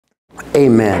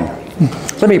Amen.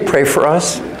 Let me pray for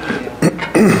us.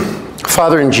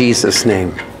 Father, in Jesus'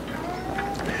 name,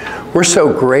 we're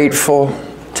so grateful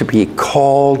to be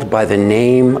called by the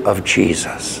name of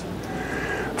Jesus.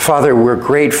 Father, we're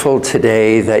grateful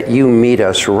today that you meet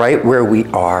us right where we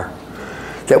are,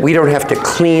 that we don't have to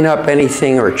clean up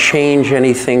anything or change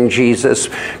anything, Jesus,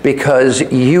 because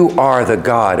you are the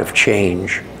God of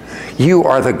change. You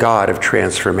are the God of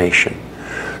transformation.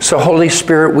 So, Holy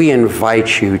Spirit, we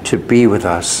invite you to be with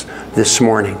us this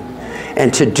morning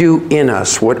and to do in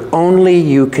us what only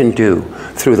you can do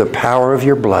through the power of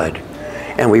your blood.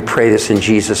 And we pray this in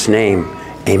Jesus' name.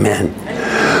 Amen.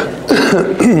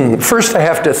 First, I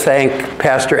have to thank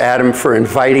Pastor Adam for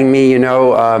inviting me.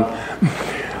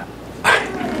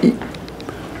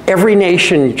 Every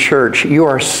Nation Church, you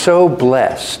are so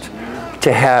blessed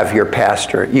to have your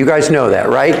pastor. You guys know that,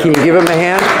 right? Can you give him a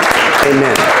hand?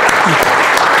 Amen.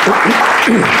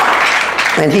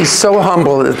 And he's so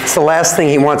humble. It's the last thing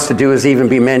he wants to do is even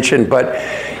be mentioned, but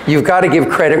you've got to give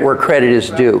credit where credit is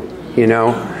due, you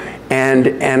know?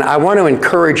 And I want to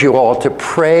encourage you all to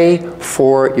pray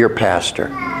for your pastor.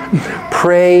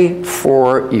 Pray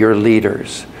for your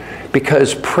leaders,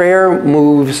 because prayer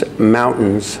moves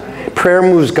mountains. Prayer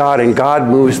moves God, and God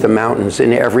moves the mountains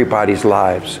in everybody's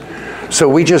lives. So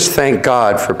we just thank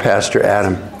God for Pastor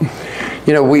Adam.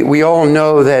 You know, we all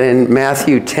know that in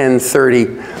Matthew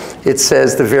 10:30, it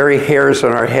says the very hairs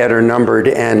on our head are numbered.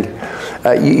 And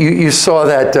you saw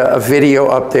that video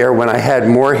up there when I had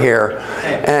more hair.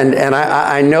 And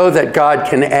I know that God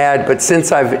can add, but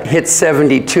since I've hit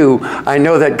 72, I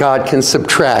know that God can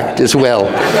subtract as well.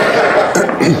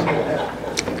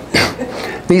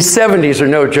 These 70s are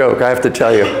no joke, I have to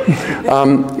tell you.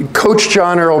 Coach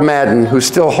John Earl Madden, who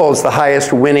still holds the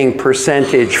highest winning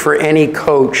percentage for any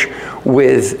coach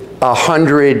with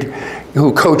 100,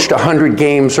 who coached 100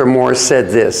 games or more, said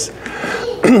this.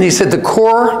 He said, the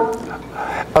core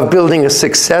of building a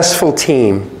successful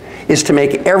team is to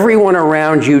make everyone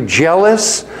around you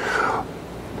jealous,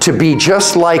 to be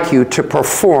just like you, to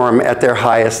perform at their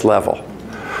highest level.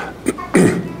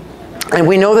 And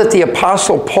we know that the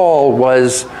Apostle Paul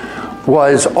was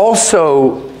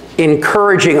also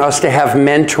encouraging us to have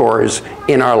mentors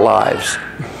in our lives.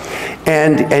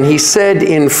 And he said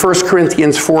in 1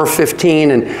 Corinthians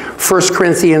 4:15 and 1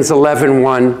 Corinthians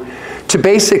 11:1 to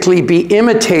basically be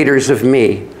imitators of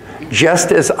me,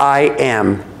 just as I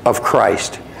am of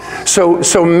Christ.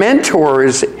 So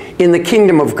mentors in the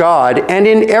kingdom of God and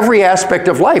in every aspect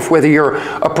of life, whether you're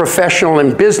a professional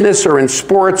in business or in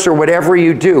sports or whatever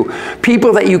you do,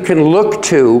 people that you can look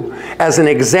to as an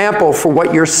example for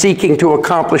what you're seeking to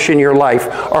accomplish in your life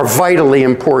are vitally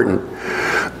important.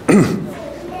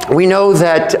 We know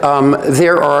that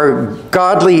there are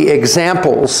godly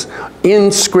examples in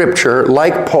Scripture,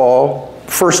 like Paul,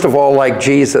 first of all, like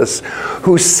Jesus,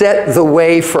 who set the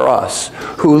way for us,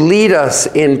 who lead us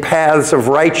in paths of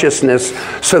righteousness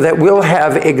so that we'll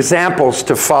have examples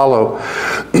to follow.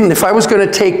 If I was going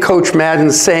to take Coach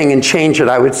Madden's saying and change it,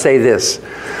 I would say this.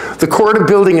 The core to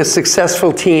building a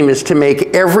successful team is to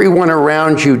make everyone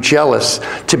around you jealous,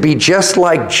 to be just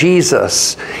like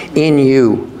Jesus in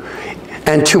you,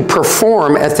 and to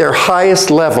perform at their highest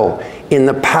level in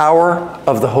the power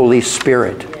of the Holy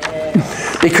Spirit.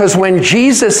 Because when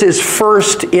Jesus is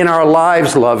first in our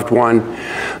lives, loved one,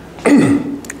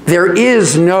 there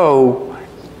is no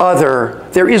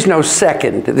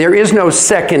second. There is no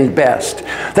second best.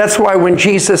 That's why when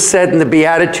Jesus said in the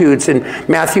Beatitudes in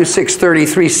Matthew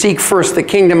 6:33, seek first the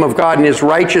kingdom of God and his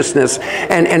righteousness,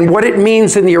 and what it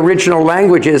means in the original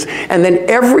languages, and then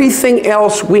everything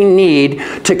else we need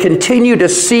to continue to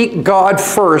seek God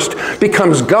first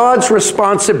becomes God's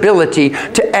responsibility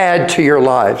to add to your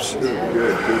lives.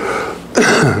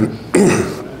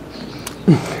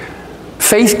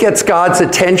 Faith gets God's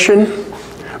attention,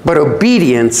 but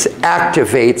obedience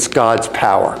activates God's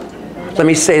power. Let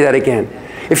me say that again.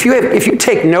 If you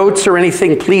take notes or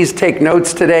anything, please take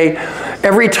notes today.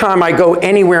 Every time I go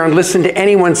anywhere and listen to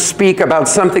anyone speak about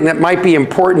something that might be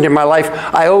important in my life,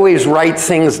 I always write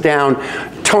things down.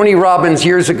 Tony Robbins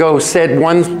years ago said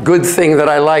one good thing that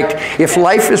I liked: if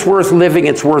life is worth living,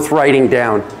 it's worth writing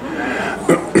down.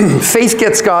 Faith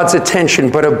gets God's attention,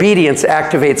 but obedience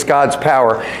activates God's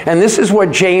power. And this is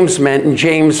what James meant in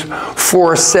James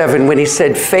 4:7 when he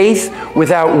said, faith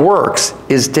without works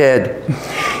is dead.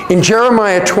 In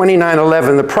Jeremiah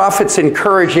 29:11, the prophet's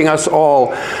encouraging us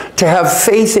all to have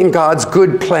faith in God's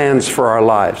good plans for our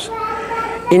lives.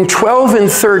 In 12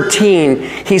 and 13,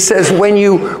 he says, when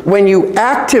you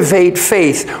activate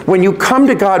faith, when you come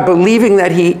to God believing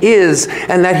that he is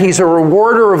and that he's a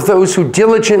rewarder of those who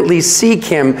diligently seek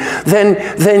him,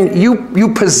 then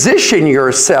you position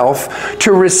yourself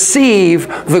to receive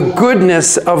the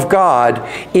goodness of God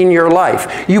in your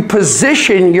life. You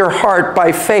position your heart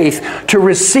by faith to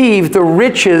receive the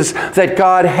riches that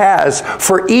God has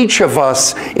for each of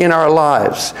us in our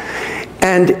lives.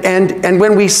 And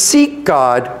when we seek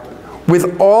God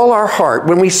with all our heart,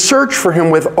 when we search for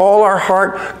him with all our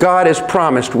heart, God has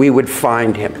promised we would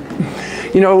find him.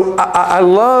 You know, I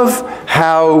love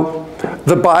how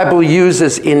the Bible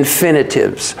uses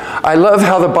infinitives. I love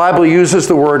how the Bible uses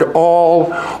the word all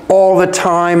the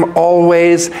time,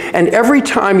 always. And every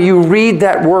time you read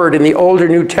that word in the Old or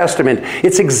New Testament,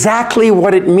 it's exactly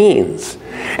what it means.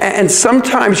 And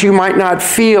sometimes you might not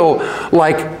feel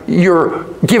like you're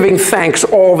giving thanks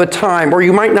all the time, or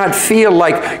you might not feel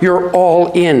like you're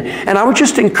all in. And I would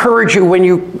just encourage you when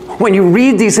you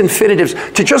read these infinitives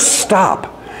to just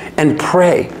stop and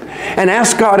pray and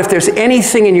ask God if there's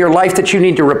anything in your life that you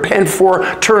need to repent for,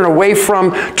 turn away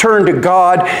from, turn to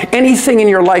God, anything in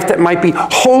your life that might be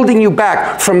holding you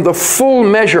back from the full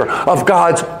measure of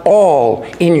God's all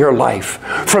in your life,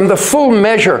 from the full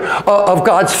measure of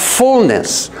God's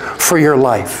fullness for your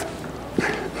life.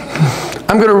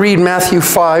 I'm going to read Matthew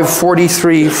 5,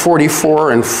 43,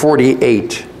 44, and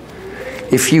 48.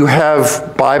 If you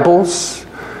have Bibles,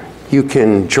 you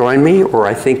can join me, or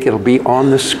I think it'll be on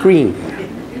the screen.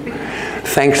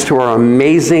 Thanks to our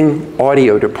amazing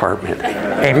audio department.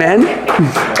 Amen?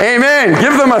 Amen.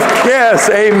 Give them a yes,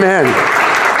 amen.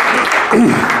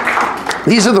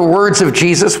 These are the words of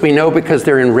Jesus. We know because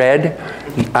they're in red.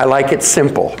 I like it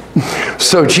simple.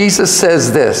 So Jesus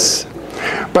says this,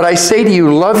 "But I say to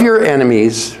you, love your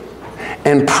enemies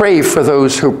and pray for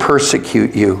those who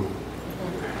persecute you."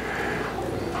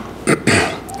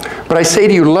 But I say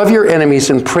to you, love your enemies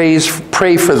and pray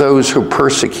for those who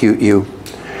persecute you.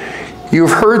 You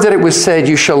have heard that it was said,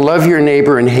 you shall love your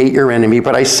neighbor and hate your enemy.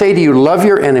 But I say to you, love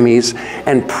your enemies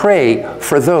and pray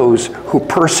for those who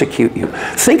persecute you.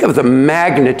 Think of the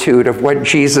magnitude of what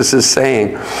Jesus is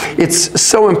saying. It's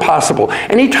so impossible.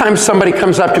 Anytime somebody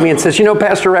comes up to me and says, you know,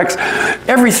 Pastor Rex,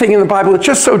 everything in the Bible is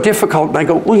just so difficult. And I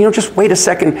go, well, you know, just wait a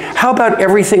second. How about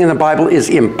everything in the Bible is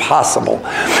impossible?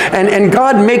 And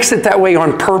God makes it that way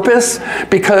on purpose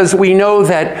because we know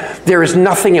that there is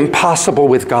nothing impossible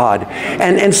with God.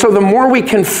 And so the more we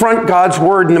confront God's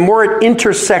word and the more it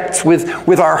intersects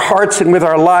with our hearts and with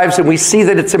our lives and we see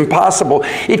that it's impossible,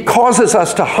 it causes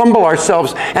us to humble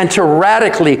ourselves and to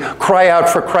radically cry out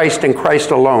for Christ and Christ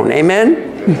alone. Amen?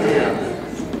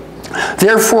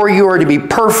 Therefore you are to be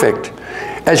perfect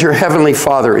as your heavenly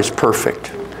Father is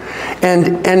perfect.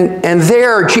 And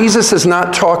there, Jesus is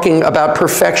not talking about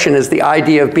perfection as the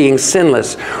idea of being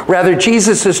sinless. Rather,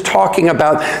 Jesus is talking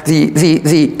about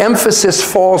the emphasis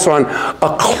falls on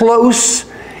a close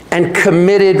and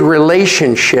committed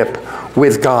relationship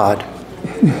with God.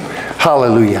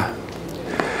 Hallelujah.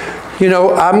 You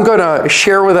know, I'm going to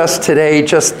share with us today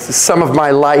just some of my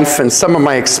life and some of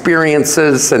my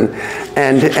experiences, and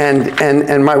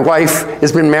my wife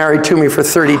has been married to me for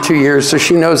 32 years, so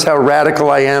she knows how radical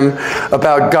I am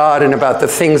about God and about the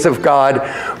things of God.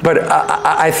 But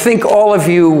I think all of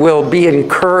you will be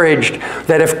encouraged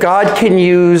that if God can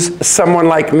use someone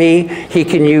like me, he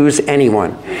can use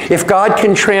anyone. If God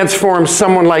can transform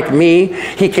someone like me,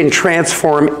 he can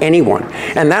transform anyone.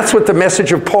 And that's what the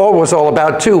message of Paul was all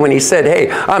about too, when he said,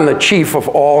 hey, I'm the chief of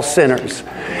all sinners.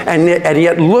 And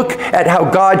yet look at how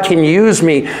God can use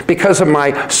me because of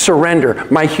my surrender,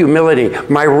 my humility,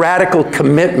 my radical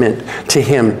commitment to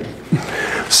him.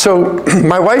 So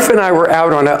my wife and I were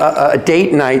out on a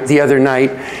date night the other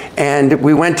night, and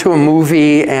we went to a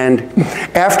movie, and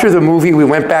after the movie we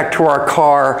went back to our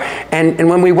car, and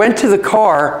when we went to the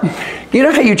car, you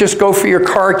know how you just go for your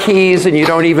car keys and you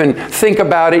don't even think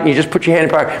about it and you just put your hand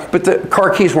in your pocket, but the car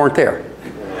keys weren't there.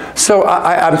 So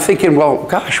I'm thinking, well,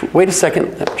 gosh, wait a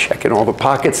second. I'm checking all the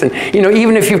pockets. And, you know,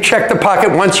 even if you check the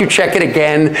pocket once, you check it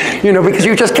again, you know, because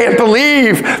you just can't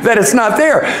believe that it's not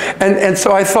there. And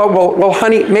so I thought, well,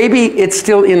 honey, maybe it's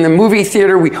still in the movie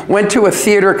theater. We went to a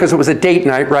theater because it was a date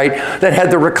night, right, that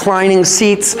had the reclining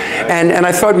seats. And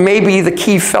I thought maybe the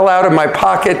key fell out of my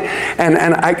pocket. And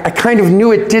I kind of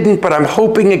knew it didn't, but I'm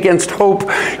hoping against hope.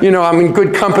 You know, I'm in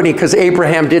good company because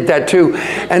Abraham did that too.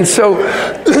 And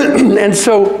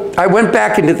so I went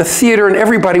back into the theater, and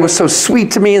everybody was so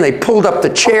sweet to me, and they pulled up the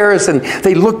chairs and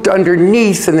they looked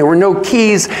underneath, and there were no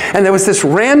keys, and there was this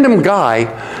random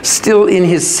guy still in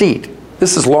his seat.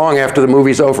 This is long after the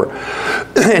movie's over.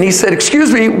 And he said,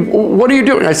 excuse me, what are you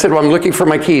doing? I said, well, I'm looking for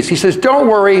my keys. He says, don't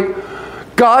worry.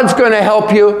 God's going to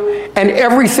help you, and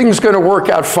everything's going to work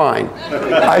out fine.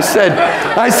 I said,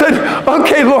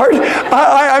 okay, Lord,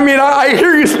 I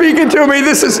hear you speaking to me.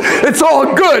 It's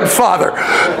all good, Father.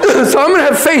 So I'm going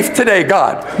to have faith today,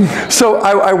 God. So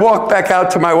I walk back out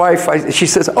to my wife. She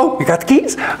says, oh, you got the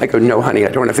keys? I go, no, honey, I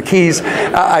don't have the keys.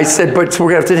 I said, but so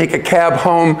we're going to have to take a cab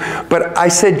home. But I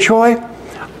said, Joy,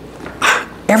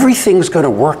 everything's going to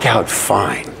work out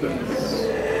fine.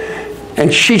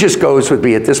 And she just goes with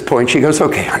me at this point. She goes,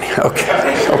 okay, honey,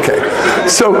 okay.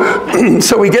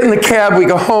 So we get in the cab, we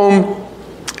go home,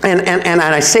 and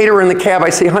I say to her in the cab, I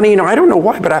say, honey, I don't know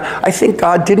why, but I think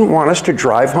God didn't want us to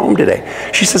drive home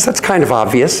today. She says, that's kind of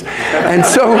obvious. And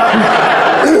so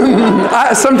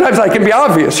sometimes I can be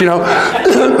obvious,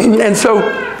 And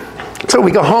so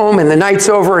we go home, and the night's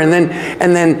over, and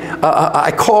then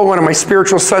I call one of my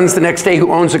spiritual sons the next day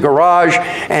who owns a garage,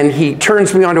 and he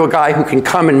turns me on to a guy who can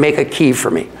come and make a key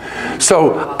for me.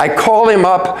 So I call him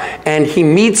up, and he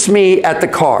meets me at the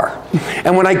car.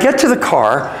 And when I get to the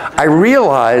car, I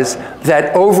realize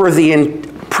that over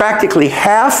practically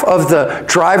half of the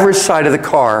driver's side of the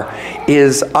car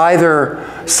is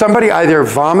somebody either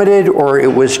vomited, or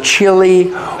it was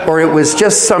chilly, or it was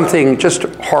just something just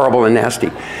horrible and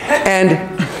nasty.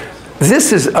 And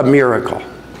this is a miracle.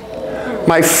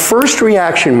 My first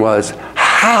reaction was,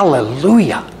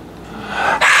 hallelujah.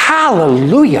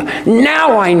 Hallelujah.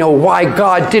 Now I know why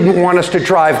God didn't want us to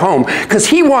drive home, because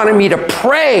he wanted me to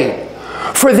pray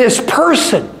for this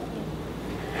person.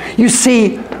 You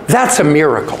see, that's a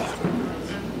miracle.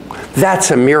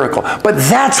 That's a miracle. But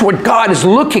that's what God is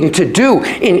looking to do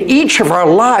in each of our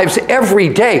lives every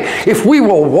day. If we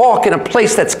will walk in a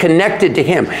place that's connected to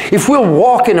him, if we'll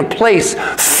walk in a place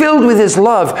filled with his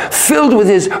love, filled with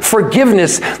his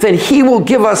forgiveness, then he will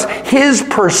give us his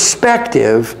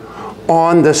perspective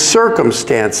on the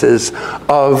circumstances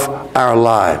of our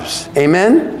lives.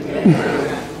 Amen?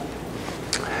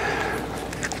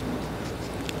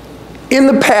 In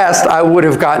the past, I would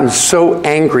have gotten so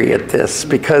angry at this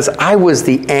because I was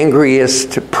the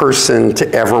angriest person to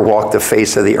ever walk the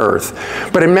face of the earth.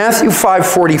 But in Matthew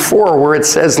 5:44, where it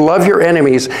says, love your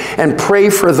enemies and pray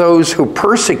for those who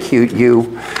persecute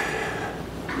you,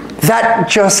 that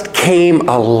just came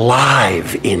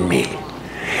alive in me.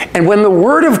 And when the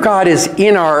Word of God is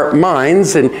in our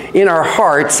minds and in our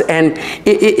hearts, and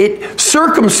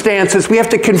circumstances, we have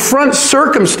to confront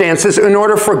circumstances in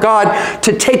order for God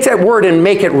to take that Word and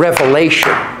make it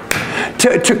revelation.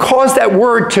 To cause that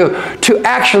Word to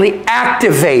actually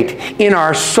activate in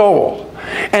our soul.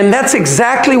 And that's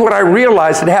exactly what I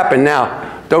realized had happened. Now,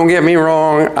 don't get me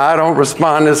wrong, I don't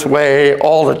respond this way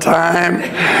all the time.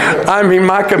 I mean,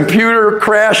 my computer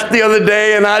crashed the other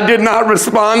day and I did not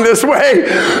respond this way.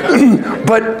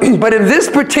 But in this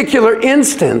particular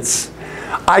instance,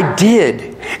 I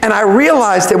did. And I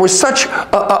realized there was such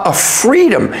a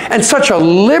freedom and such a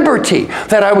liberty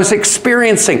that I was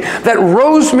experiencing that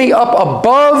rose me up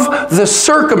above the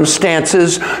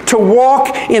circumstances to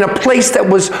walk in a place that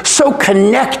was so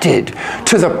connected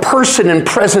to the person and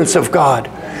presence of God.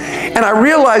 And I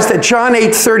realized that John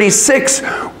 8:36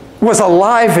 was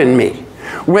alive in me.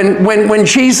 When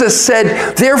Jesus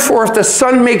said, therefore, if the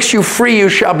Son makes you free, you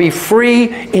shall be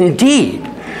free indeed.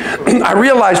 I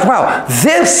realized, wow,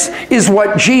 this is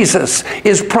what Jesus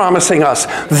is promising us.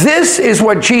 This is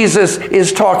what Jesus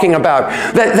is talking about.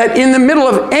 That in the middle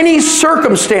of any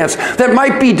circumstance that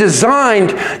might be designed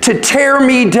to tear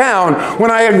me down, when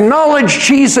I acknowledge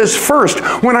Jesus first,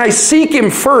 when I seek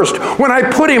him first, when I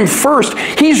put him first,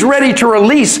 he's ready to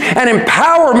release and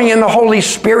empower me in the Holy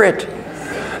Spirit,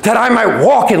 that I might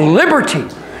walk in liberty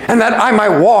and that I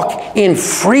might walk in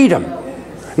freedom.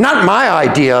 Not my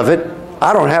idea of it.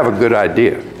 I don't have a good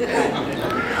idea.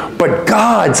 But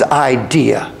God's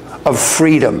idea of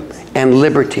freedom and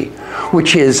liberty,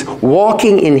 which is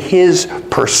walking in his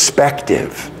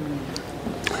perspective.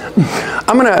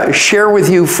 I'm going to share with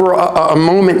you for a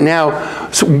moment now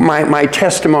my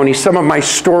testimony, some of my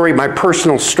story, my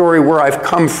personal story, where I've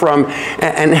come from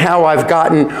and how I've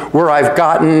gotten where I've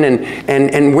gotten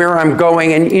and where I'm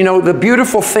going. And you know, the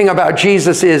beautiful thing about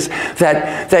Jesus is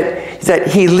that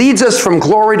he leads us from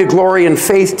glory to glory and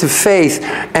faith to faith.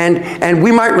 And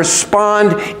we might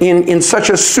respond in such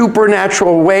a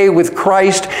supernatural way with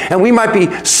Christ, and we might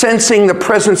be sensing the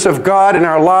presence of God in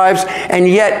our lives, and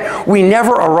yet we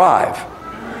never arrive.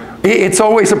 It's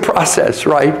always a process,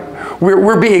 right?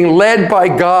 We're being led by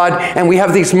God, and we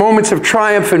have these moments of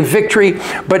triumph and victory.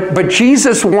 But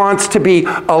Jesus wants to be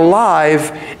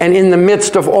alive and in the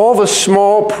midst of all the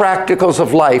small practicals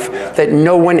of life that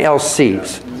no one else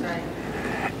sees.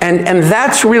 And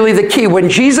that's really the key. When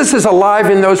Jesus is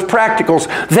alive in those practicals,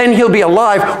 then he'll be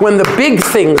alive when the big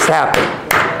things happen.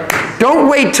 Don't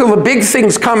wait till the big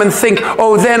things come and think,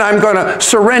 oh, then I'm going to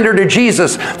surrender to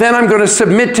Jesus. Then I'm going to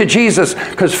submit to Jesus.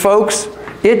 Because, folks,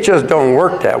 it just don't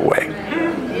work that way.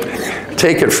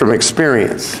 Take it from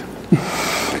experience.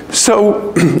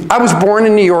 So, I was born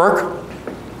in New York.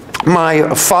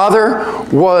 My father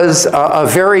was a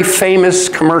very famous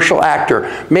commercial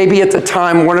actor. Maybe at the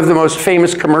time, one of the most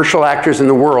famous commercial actors in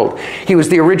the world. He was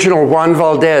the original Juan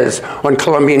Valdez on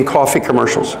Colombian coffee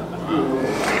commercials.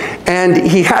 And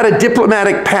he had a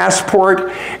diplomatic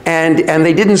passport, and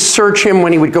they didn't search him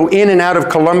when he would go in and out of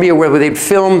Colombia where they'd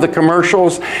film the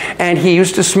commercials. And he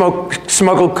used to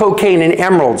smuggle cocaine and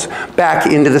emeralds back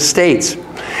into the States.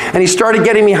 And he started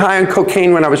getting me high on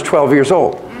cocaine when I was 12 years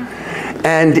old.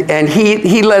 And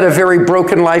he led a very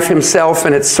broken life himself,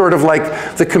 and it's sort of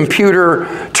like the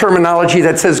computer terminology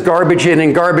that says garbage in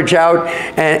and garbage out,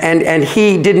 and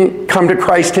he didn't come to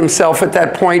Christ himself at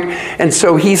that point, and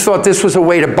so he thought this was a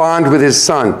way to bond with his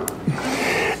son.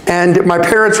 And my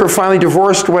parents were finally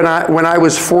divorced when I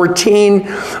was 14.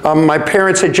 My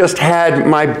parents had just had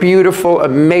my beautiful,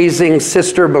 amazing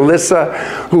sister, Melissa,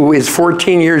 who is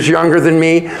 14 years younger than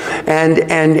me.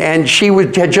 And she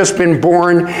had just been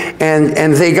born,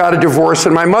 and they got a divorce.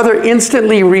 And my mother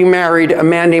instantly remarried a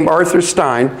man named Arthur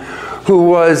Stein, who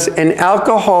was an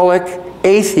alcoholic,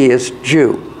 atheist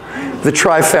Jew, the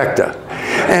trifecta.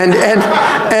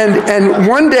 And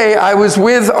one day I was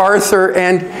with Arthur,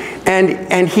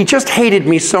 and he just hated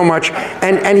me so much,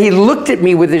 and he looked at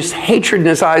me with this hatred in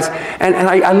his eyes, and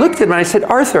I looked at him and I said,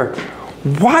 Arthur,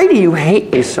 why do you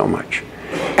hate me so much?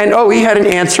 And oh, he had an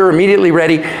answer immediately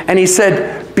ready, and he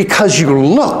said, because you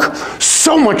look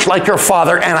so much like your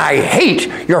father, and I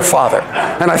hate your father.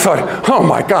 And I thought, oh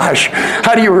my gosh,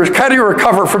 how do you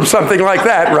recover from something like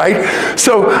that, right?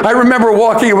 So I remember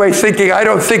walking away thinking, I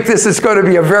don't think this is going to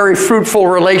be a very fruitful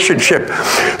relationship.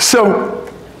 So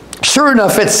sure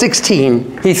enough, at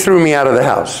 16, he threw me out of the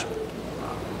house.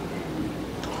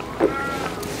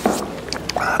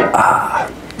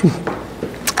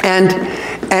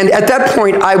 And at that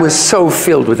point, I was so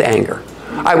filled with anger.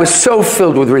 I was so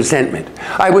filled with resentment.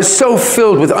 I was so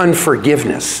filled with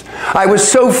unforgiveness. I was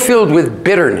so filled with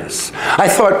bitterness. I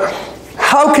thought,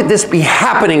 how could this be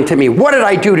happening to me? What did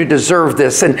I do to deserve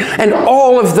this? And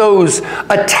all of those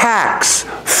attacks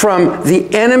from the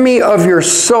enemy of your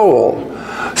soul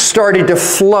started to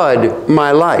flood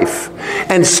my life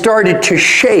and started to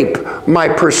shape my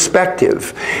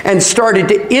perspective and started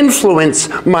to influence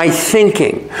my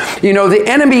thinking. You know, the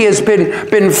enemy has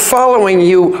been following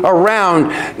you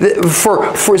around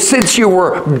for since you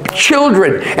were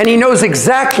children, and he knows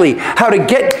exactly how to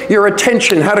get your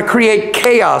attention, how to create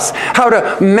chaos, how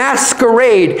to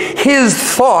masquerade his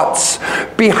thoughts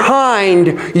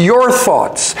behind your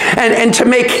thoughts, and to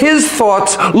make his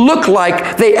thoughts look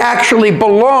like they actually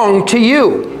belong to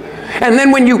you. And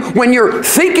then when you're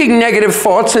thinking negative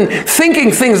thoughts and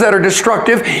thinking things that are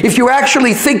destructive, if you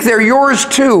actually think they're yours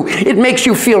too, it makes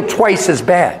you feel twice as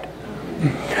bad.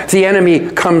 The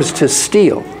enemy comes to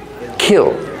steal,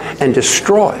 kill, and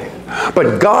destroy.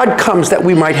 But God comes that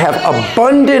we might have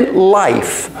abundant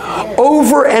life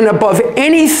over and above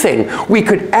anything we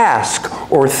could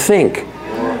ask or think.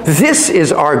 This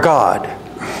is our God.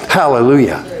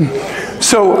 Hallelujah.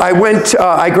 So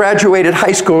I graduated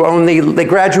high school they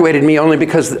graduated me only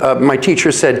because my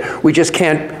teacher said, we just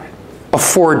can't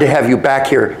afford to have you back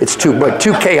here. It's too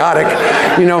chaotic,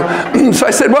 you know. So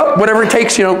I said, well, whatever it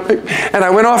takes, you know. And I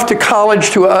went off to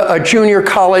college, to a junior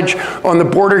college on the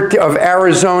border of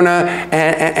Arizona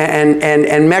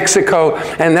and Mexico,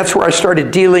 and that's where I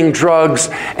started dealing drugs.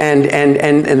 And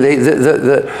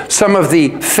some of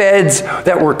the feds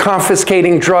that were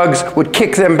confiscating drugs would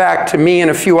kick them back to me and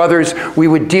a few others. We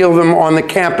would deal them on the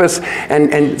campus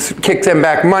and kick them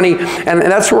back money. And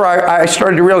that's where I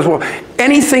started to realize, well,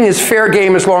 anything is fair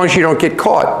game as long as you don't get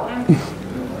caught.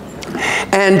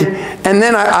 And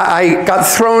then I got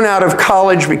thrown out of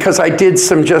college because I did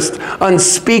some just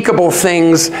unspeakable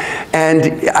things.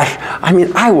 And I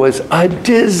mean, I was a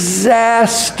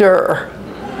disaster.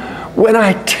 When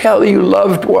I tell you,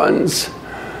 loved ones,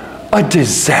 a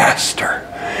disaster.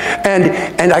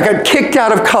 And I got kicked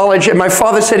out of college, and my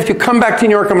father said, if you come back to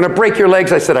New York, I'm going to break your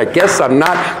legs. I said, I guess I'm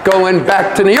not going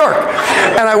back to New York.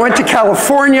 And I went to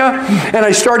California, and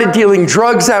I started dealing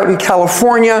drugs out in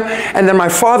California, and then my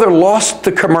father lost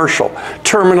the commercial,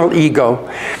 Terminal Ego.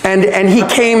 And he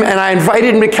came, and I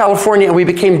invited him to California, and we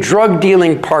became drug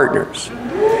dealing partners.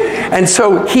 And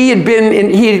so he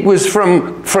was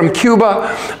from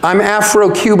Cuba. I'm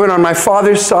Afro-Cuban on my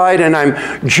father's side, and I'm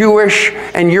Jewish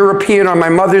and European on my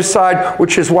mother's side,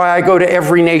 which is why I go to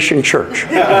every nation church.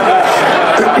 Amen.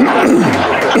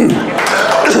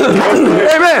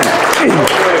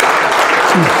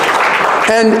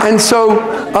 And so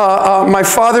my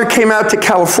father came out to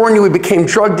California. We became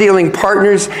drug dealing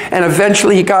partners, and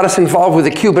eventually he got us involved with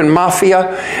the Cuban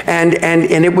mafia, and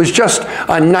it was just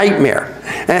a nightmare.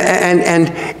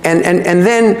 And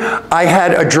then I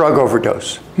had a drug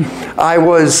overdose. I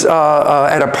was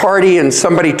at a party, and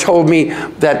somebody told me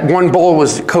that one bowl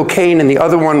was cocaine and the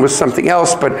other one was something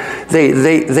else, but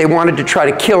they wanted to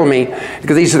try to kill me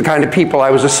because these are the kind of people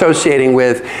I was associating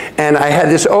with. And I had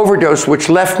this overdose which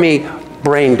left me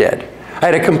brain dead. I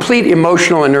had a complete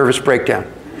emotional and nervous breakdown.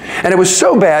 And it was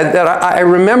so bad that I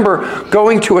remember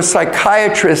going to a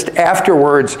psychiatrist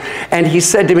afterwards, and he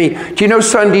said to me, do you know,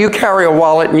 son, do you carry a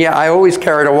wallet? And yeah, I always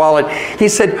carried a wallet. He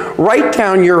said, write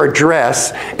down your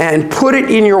address and put it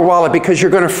in your wallet because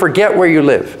you're going to forget where you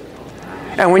live.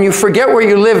 And when you forget where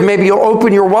you live, maybe you'll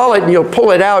open your wallet and you'll pull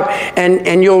it out,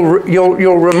 and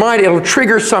you'll remind, it'll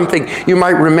trigger something. You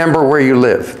might remember where you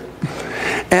live.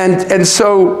 And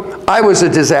so I was a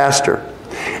disaster.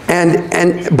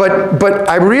 But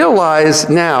I realize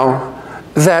now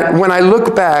that when I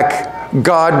look back,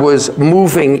 God was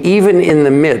moving even in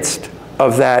the midst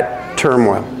of that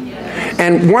turmoil.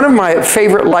 And one of my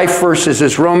favorite life verses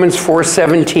is Romans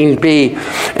 4:17b,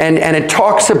 and it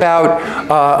talks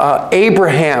about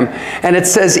Abraham, and it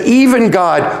says, even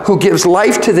God who gives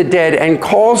life to the dead and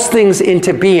calls things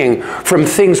into being from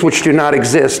things which do not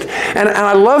exist. And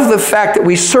I love the fact that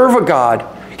we serve a God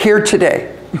here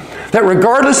today, that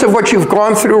regardless of what you've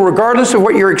gone through, regardless of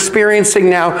what you're experiencing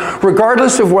now,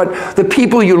 regardless of what the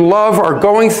people you love are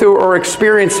going through or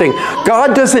experiencing,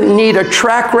 God doesn't need a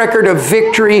track record of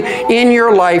victory in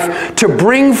your life to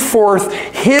bring forth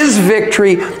His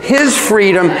victory, His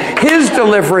freedom, His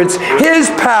deliverance, His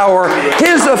power,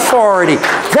 His authority.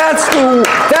 That's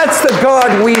the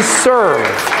God we serve.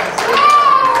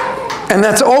 And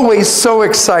that's always so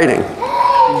exciting.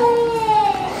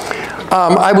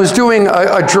 I was doing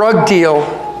a drug deal,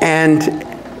 and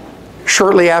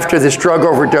shortly after this drug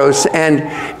overdose,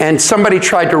 and somebody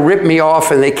tried to rip me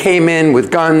off, and they came in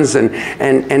with guns and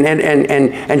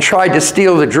tried to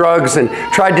steal the drugs and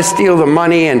tried to steal the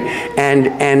money, and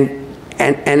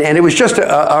it was just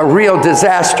a real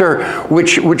disaster,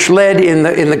 which led in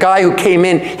the guy who came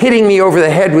in hitting me over the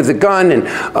head with the gun, and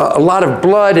a lot of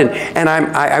blood, and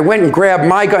I went and grabbed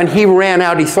my gun. He ran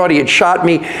out. He thought he had shot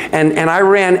me, and I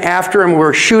ran after him. We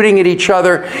were shooting at each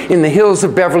other in the hills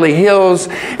of Beverly Hills,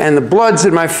 and the blood's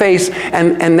in my face,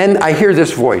 and then I hear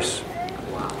this voice.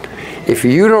 If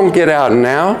you don't get out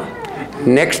now,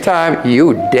 next time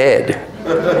you dead.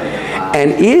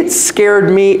 And it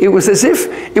scared me. It was as if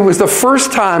it was the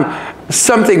first time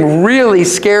something really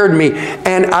scared me.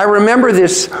 And I remember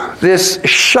this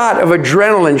shot of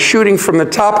adrenaline shooting from the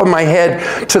top of my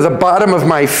head to the bottom of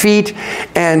my feet.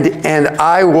 And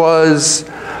I was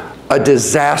a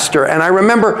disaster. And I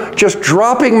remember just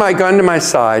dropping my gun to my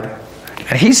side,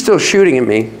 and he's still shooting at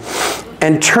me,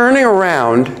 and turning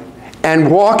around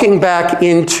and walking back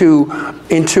into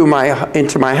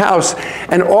my house.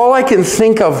 And all I can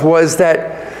think of was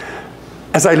that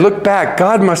as I look back,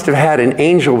 God must have had an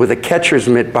angel with a catcher's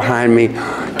mitt behind me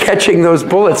catching those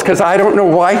bullets, because I don't know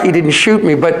why He didn't shoot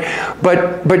me, but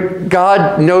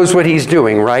God knows what He's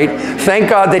doing, right? Thank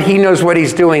God that He knows what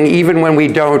He's doing even when we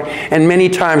don't, and many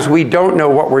times we don't know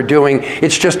what we're doing.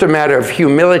 It's just a matter of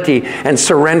humility and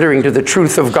surrendering to the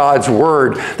truth of God's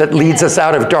Word that leads us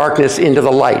out of darkness into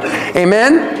the light.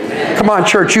 Amen? Come on,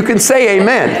 church, you can say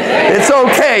amen. It's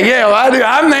okay. Yeah,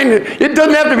 it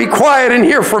doesn't have to be quiet in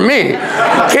here for me.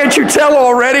 Can't you tell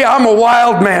already? I'm a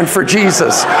wild man for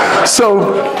Jesus.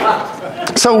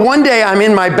 So one day I'm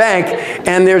in my bank,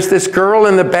 and there's this girl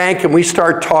in the bank, and we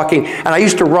start talking. And I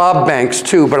used to rob banks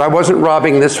too, but I wasn't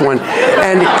robbing this one.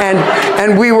 And I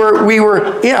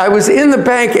was in the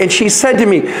bank, and she said to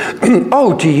me,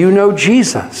 "Oh, do you know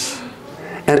Jesus?"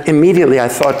 And immediately I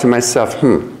thought to myself,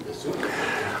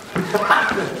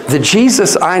 the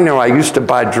Jesus I know I used to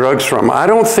buy drugs from, I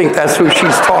don't think that's who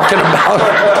she's talking about.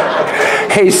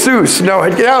 Jesus. No,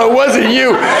 it wasn't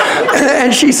you.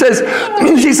 And she says,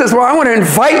 well, I want to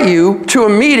invite you to a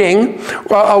meeting.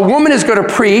 A woman is going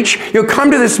to preach. You'll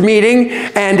come to this meeting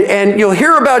and you'll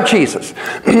hear about Jesus.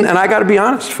 And I got to be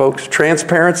honest, folks,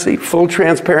 transparency, full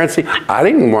transparency. I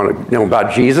didn't want to know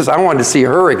about Jesus. I wanted to see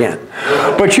her again.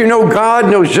 But you know, God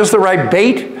knows just the right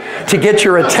bait to get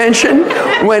your attention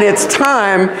when it's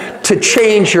time to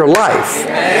change your life.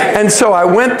 And so I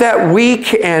went that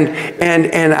week and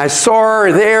I saw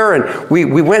her there, and we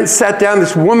went and sat down.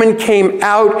 This woman came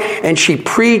out and she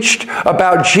preached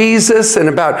about Jesus and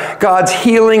about God's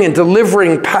healing and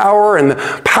delivering power and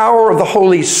the power of the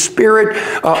Holy Spirit.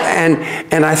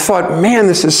 And I thought, man,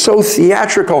 this is so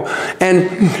theatrical.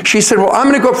 And she said, well, I'm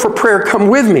going to go up for prayer. Come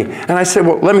with me. And I said,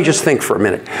 well, let me just think for a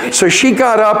minute. So she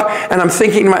got up, and I'm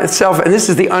thinking to myself, and this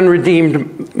is the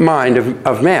unredeemed mind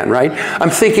of man, right? I'm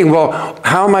thinking, well,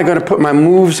 how am I going to put my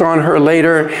moves on her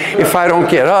later if I don't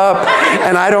get up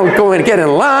and I don't go and get in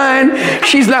line?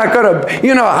 She's not going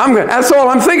to, that's all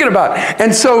I'm thinking about.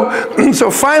 And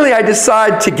so finally I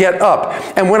decide to get up.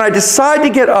 And when I decide to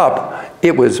get up,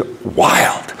 it was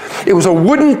wild. It was a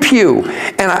wooden pew,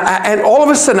 and all of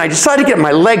a sudden I decided to get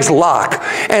my legs locked,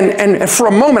 and for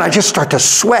a moment I just start to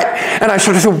sweat, and I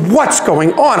sort of say, what's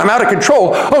going on? I'm out of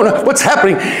control. Oh no, what's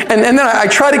happening? And then I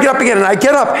try to get up again, and I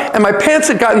get up, and my pants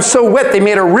had gotten so wet they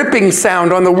made a ripping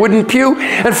sound on the wooden pew,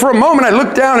 and for a moment I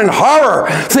looked down in horror,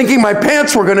 thinking my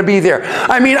pants were going to be there.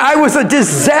 I mean, I was a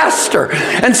disaster.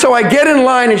 And so I get in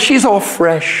line, and she's all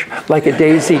fresh like a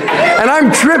daisy, and I'm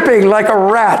dripping like a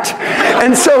rat.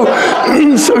 And so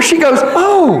she goes,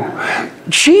 oh,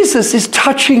 Jesus is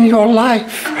touching your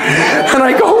life. And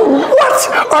I go,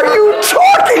 what are you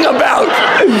talking about?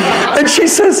 And she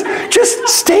says, just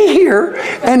stay here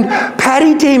and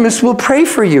Patty Damus will pray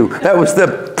for you. That was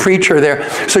the preacher there.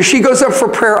 So she goes up for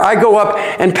prayer. I go up,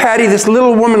 and Patty, this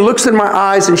little woman, looks in my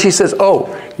eyes and she says,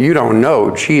 oh, you don't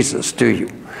know Jesus, do you?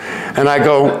 And I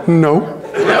go, no.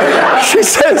 She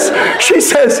says,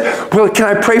 well, can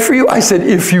I pray for you? I said,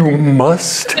 if you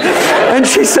must. And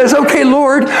she says, okay,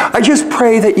 Lord, I just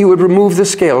pray that you would remove the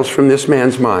scales from this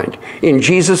man's mind. In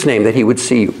Jesus' name, that he would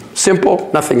see you. Simple,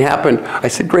 nothing happened. I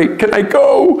said, great, can I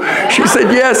go? She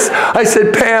said, yes. I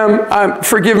said, Pam,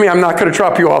 forgive me, I'm not going to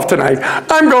drop you off tonight.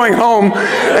 I'm going home.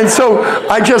 And so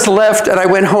I just left and I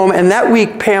went home. And that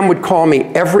week, Pam would call me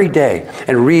every day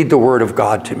and read the Word of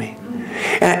God to me.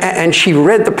 And she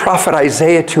read the prophet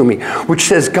Isaiah to me, which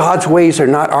says God's ways are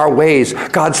not our ways.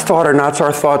 God's thought are not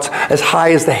our thoughts. As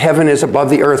high as the heaven is above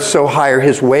the earth, so high are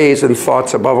his ways and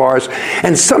thoughts above ours.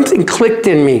 And something clicked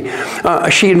in me.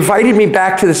 She invited me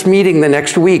back to this meeting the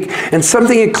next week, and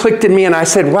something had clicked in me, and I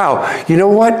said, wow, you know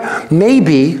what?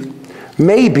 Maybe,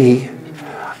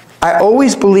 I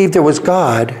always believed there was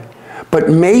God, but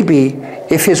maybe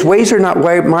if his ways are not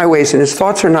my ways and his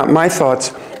thoughts are not my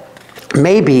thoughts,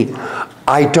 maybe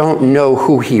I don't know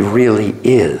who he really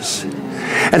is.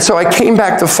 And so I came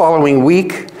back the following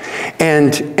week,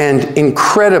 and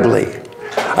incredibly,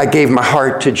 I gave my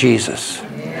heart to Jesus.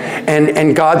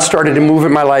 And God started to move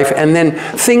in my life. And then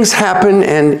things happened,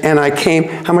 and I came.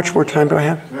 How much more time do I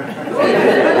have?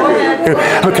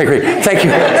 Okay, great. Thank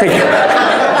you.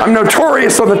 I'm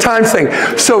notorious on the time thing.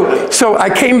 So I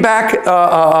came back.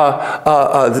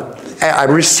 I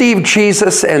received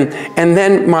Jesus, and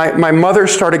then my mother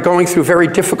started going through very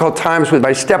difficult times with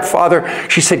my stepfather.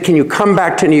 She said, can you come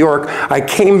back to New York? I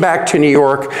came back to New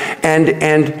York,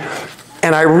 and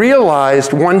I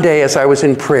realized one day as I was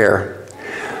in prayer,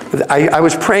 I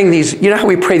was praying these, you know how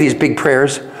we pray these big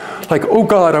prayers? Like, oh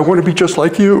God, I want to be just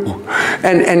like you.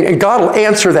 And God will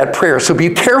answer that prayer, so be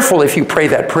careful if you pray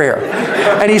that prayer.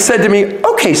 And he said to me,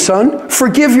 okay, son,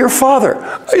 forgive your father.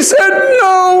 I said,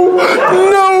 no,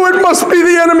 it must be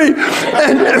the enemy.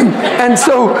 And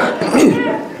so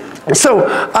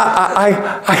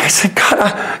I said,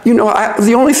 God,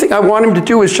 the only thing I want him to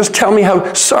do is just tell me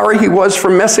how sorry he was for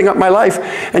messing up my life.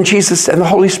 And Jesus and the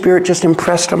Holy Spirit just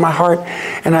impressed on my heart.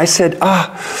 And I said,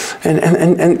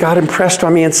 and God impressed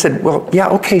on me and said, well, yeah,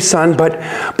 okay, son, but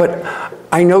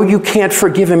I know you can't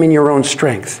forgive him in your own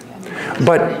strength.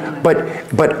 But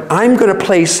I'm going to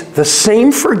place the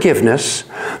same forgiveness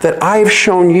that I've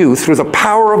shown you through the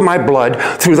power of my blood,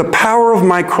 through the power of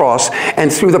my cross,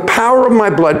 and through the power of my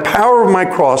blood, power of my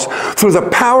cross, through the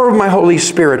power of my Holy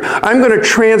Spirit. I'm going to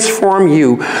transform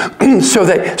you so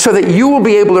that you will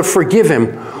be able to forgive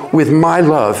him with my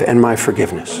love and my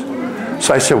forgiveness.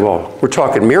 So I said, well, we're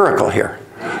talking miracle here.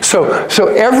 So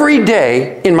every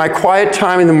day in my quiet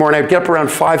time in the morning, I'd get up around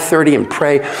 5:30 and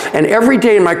pray. And every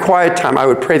day in my quiet time, I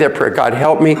would pray that prayer, God,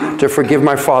 help me to forgive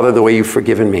my father the way you've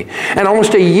forgiven me. And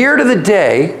almost a year to the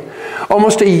day,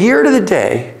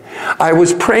 I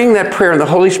was praying that prayer and the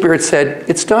Holy Spirit said,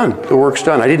 it's done. The work's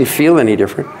done. I didn't feel any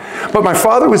different. But my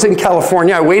father was in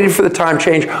California. I waited for the time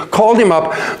change, called him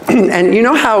up. And you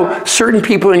know how certain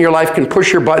people in your life can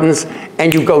push your buttons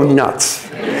and you go nuts?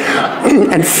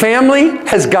 And family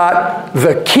has got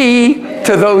the key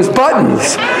to those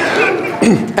buttons.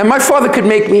 And my father could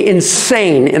make me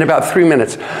insane in about 3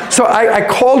 minutes. So I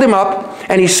called him up,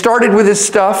 and he started with his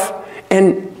stuff,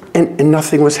 and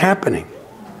nothing was happening.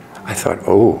 I thought,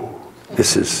 oh,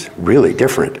 this is really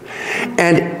different.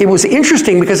 And it was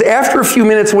interesting because after a few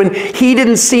minutes, when he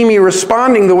didn't see me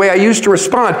responding the way I used to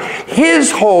respond, his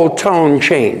whole tone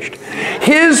changed.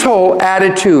 His whole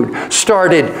attitude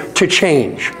started to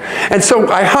change. And so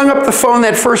I hung up the phone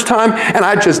that first time and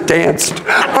I just danced.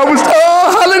 I was,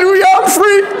 oh, hallelujah, I'm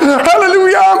free.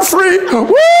 Hallelujah, I'm free.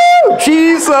 Woo!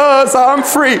 Jesus, I'm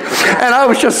free. And I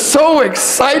was just so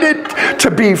excited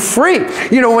to be free.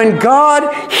 You know, when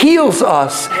God heals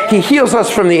us, He heals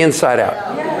us from the inside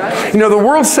out. You know, the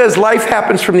world says life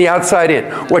happens from the outside in.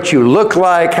 What you look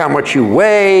like, how much you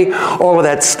weigh, all of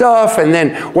that stuff, and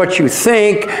then what you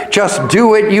think. Just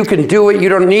do it. You can do it. You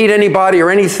don't need anybody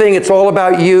or anything. It's all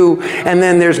about you. And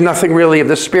then there's nothing really of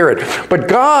the Spirit. But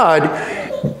God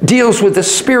deals with the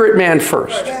spirit man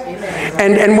first.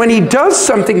 And when He does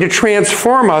something to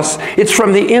transform us, it's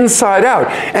from the inside out.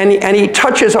 And He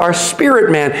touches our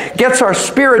spirit man, gets our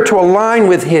spirit to align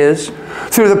with His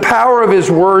through the power of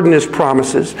His word and His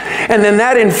promises. And then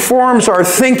that informs our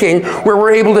thinking, where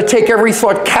we're able to take every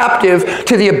thought captive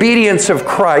to the obedience of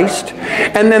Christ.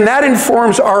 And then that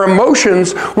informs our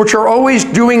emotions, which are always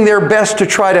doing their best to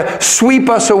try to sweep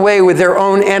us away with their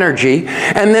own energy.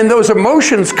 And then those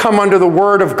emotions come under the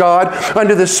Word of God,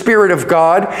 under the Spirit of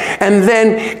God. And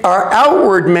then our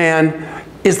outward man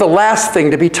is the last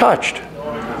thing to be touched.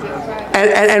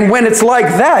 And when it's like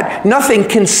that, nothing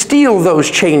can steal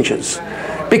those changes.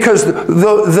 Because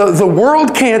the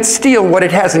world can't steal what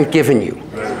it hasn't given you.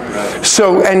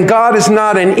 So, and God is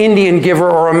not an Indian giver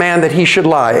or a man that He should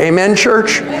lie. Amen,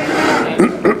 church?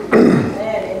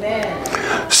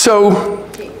 So,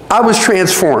 I was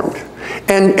transformed.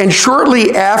 And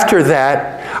shortly after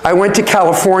that, I went to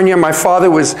California. My father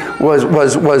was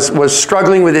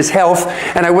struggling with his health,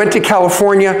 and I went to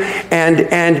California,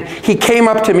 and he came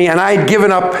up to me, and I had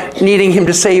given up needing him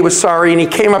to say he was sorry, and he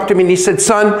came up to me and he said,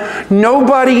 "Son,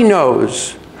 nobody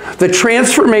knows the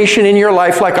transformation in your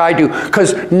life like I do,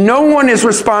 because no one is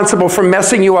responsible for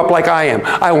messing you up like I am."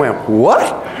 I went, "What?"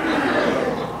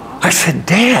 I said,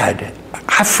 "Dad,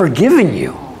 I've forgiven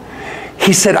you."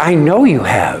 He said, "I know you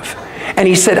have." And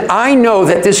he said, "I know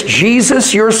that this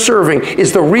Jesus you're serving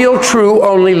is the real, true,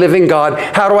 only living God.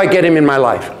 How do I get Him in my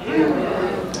life?"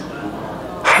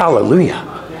 Hallelujah.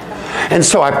 And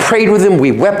so I prayed with him.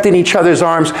 We wept in each other's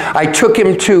arms. I took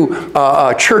him to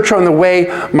a church on the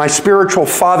way. My spiritual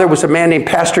father was a man named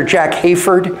Pastor Jack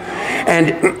Hayford.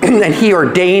 And he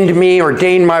ordained me,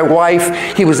 ordained my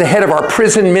wife. He was the head of our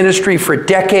prison ministry for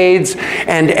decades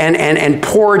and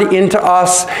poured into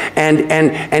us.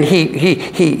 And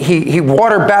he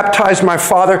water baptized my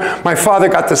father. My father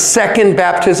got the second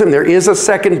baptism. There is a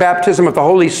second baptism of the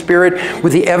Holy Spirit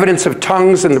with the evidence of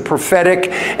tongues and the prophetic.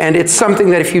 And it's something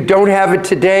that if you don't have it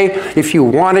today, if you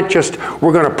want it,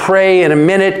 we're going to pray in a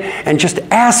minute and just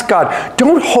ask God.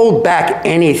 Don't hold back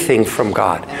anything from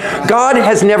God. God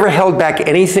has never held back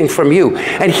anything from you.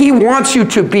 And He wants you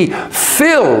to be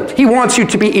filled. He wants you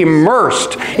to be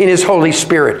immersed in His Holy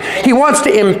Spirit. He wants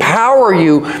to empower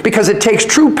you because it takes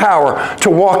true power to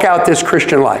walk out this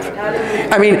Christian life.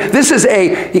 I mean,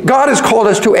 God has called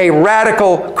us to a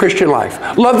radical Christian life.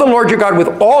 Love the Lord your God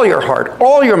with all your heart,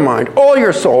 all your mind, all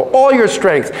your soul, all your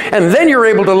strength. And then you're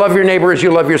able to love your neighbor as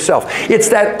you love yourself. It's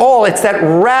that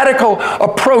radical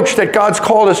approach that God's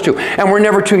called us to. And we're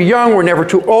never too young, we're never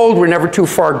too old, we're never too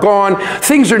far gone.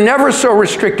 Things are never so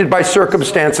restricted by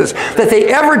circumstances that they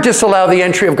ever disallow the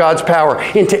entry of God's power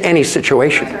into any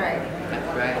situation.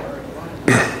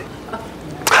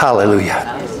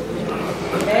 Hallelujah.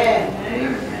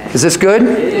 Is this good?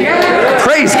 Yeah.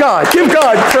 Praise God. Give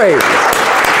God praise.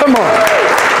 Come on.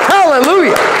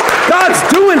 Hallelujah. God's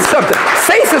doing something.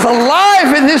 Faith is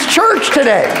alive in this church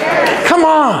today. Come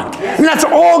on. And that's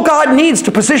all God needs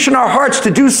to position our hearts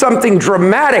to do something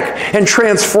dramatic and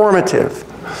transformative.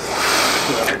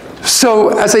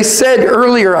 So, as I said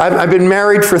earlier, I've been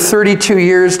married for 32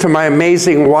 years to my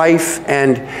amazing wife,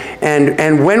 and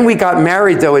when we got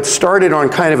married, though, it started on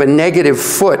kind of a negative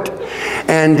foot,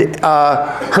 and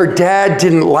her dad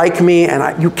didn't like me,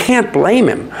 and you can't blame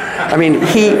him. I mean,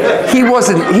 he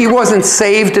wasn't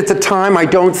saved at the time, I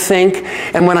don't think,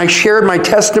 and when I shared my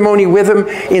testimony with him,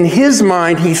 in his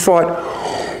mind, he thought,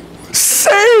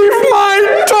 save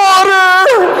my daughter.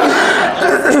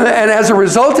 And as a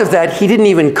result of that, he didn't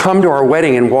even come to our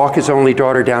wedding and walk his only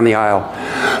daughter down the aisle.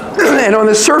 And on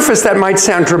the surface, that might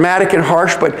sound dramatic and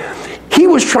harsh, but he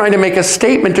was trying to make a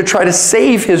statement to try to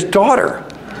save his daughter.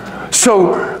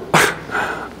 So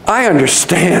I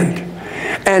understand.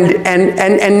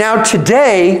 And now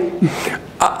today,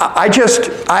 I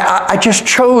just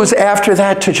chose after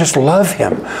that to just love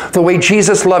him the way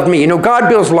Jesus loved me. You know, God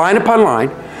builds line upon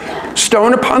line,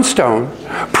 stone upon stone,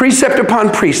 precept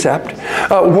upon precept.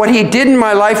 What he did in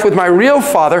my life with my real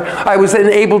father, I was then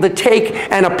able to take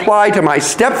and apply to my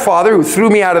stepfather who threw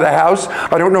me out of the house.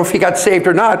 I don't know if he got saved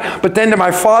or not, but then to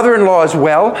my father-in-law as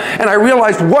well. And I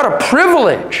realized what a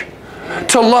privilege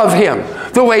to love him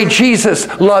the way Jesus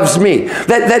loves me.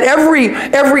 That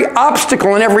every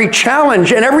obstacle and every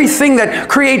challenge and everything that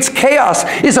creates chaos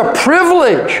is a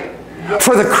privilege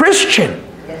for the Christian.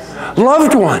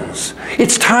 Loved ones,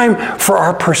 it's time for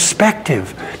our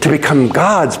perspective to become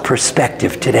God's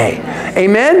perspective today.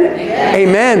 Amen?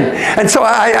 Amen. And so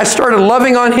I started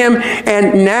loving on him,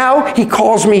 and now he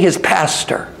calls me his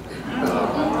pastor.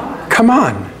 Come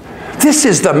on. This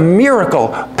is the miracle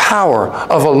power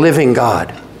of a living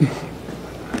God.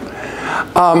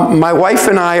 My wife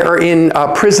and I are in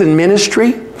prison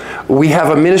ministry. We have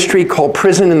a ministry called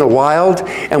Prison in the Wild,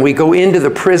 and we go into the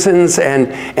prisons and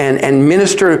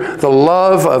minister the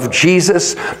love of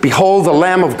Jesus. Behold the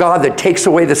Lamb of God that takes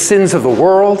away the sins of the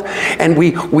world. And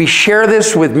we share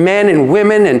this with men and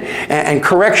women and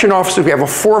correction officers. We have a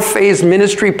 4-phase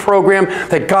ministry program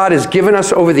that God has given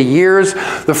us over the years.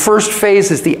 The first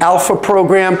phase is the Alpha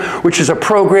program, which is a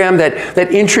program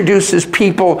that introduces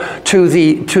people to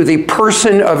the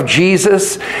person of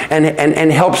Jesus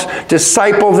and helps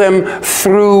disciple them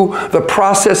through the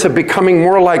process of becoming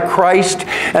more like Christ.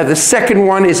 The second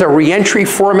one is a reentry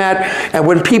format. And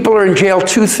when people are in jail,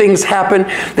 2 things happen.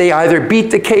 They either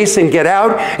beat the case and get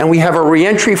out, and we have a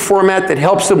reentry format that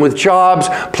helps them with jobs,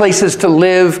 places to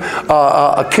live,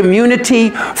 a community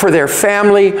for their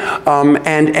family,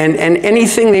 and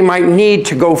anything they might need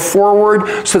to go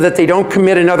forward so that they don't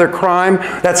commit another crime.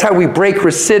 That's how we break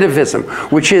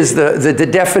recidivism, which is the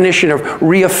definition of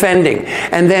reoffending.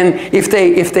 And then if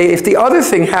the other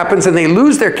thing happens and they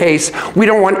lose their case, we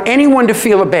don't want anyone to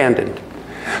feel abandoned.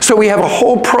 So we have a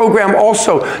whole program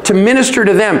also to minister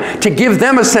to them, to give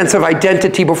them a sense of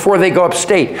identity before they go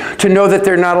upstate, to know that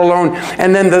they're not alone.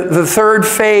 And then the third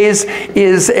phase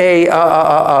is an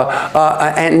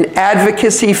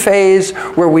advocacy phase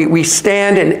where we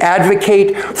stand and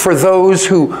advocate for those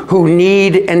who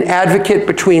need an advocate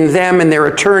between them and their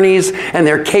attorneys and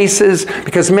their cases,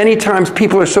 because many times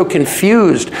people are so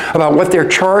confused about what they're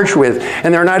charged with,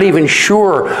 and they're not even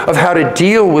sure of how to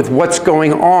deal with what's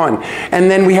going on. And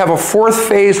then we have a 4th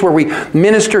phase where we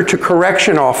minister to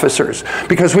correction officers,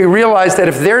 because we realize that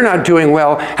if they're not doing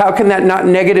well, how can that not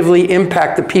negatively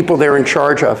impact the people they're in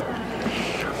charge of?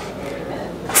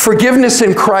 Forgiveness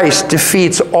in Christ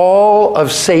defeats all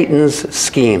of Satan's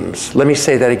schemes. Let me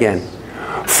say that again.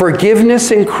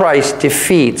 Forgiveness in Christ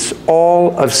defeats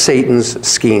all of Satan's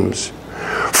schemes.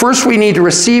 First, we need to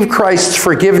receive Christ's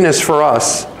forgiveness for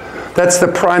us. That's the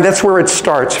prime, that's where it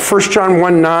starts. 1 John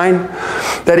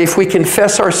 1:9, that if we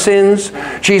confess our sins,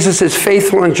 Jesus is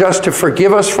faithful and just to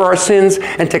forgive us for our sins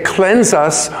and to cleanse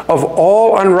us of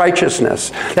all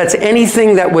unrighteousness. That's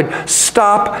anything that would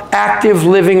stop active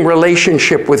living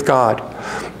relationship with God.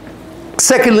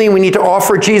 Secondly, we need to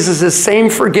offer Jesus' same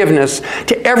forgiveness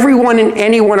to everyone and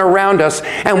anyone around us.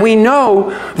 And we know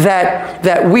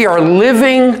that we are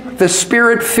living the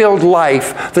Spirit-filled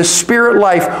life, the Spirit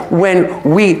life, when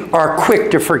we are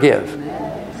quick to forgive.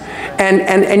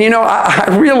 And you know,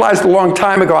 I realized a long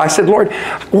time ago, I said, Lord,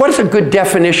 what is a good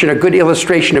definition, a good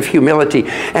illustration of humility?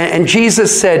 And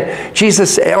Jesus said,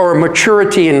 or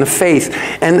maturity in the faith.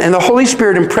 And the Holy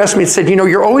Spirit impressed me and said, you know,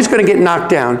 you're always going to get knocked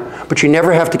down, but you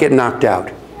never have to get knocked out.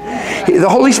 The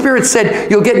Holy Spirit said,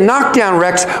 you'll get knocked down,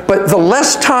 Rex, but the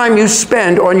less time you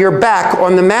spend on your back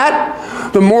on the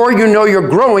mat, the more you know you're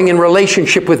growing in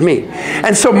relationship with me.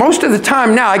 And so most of the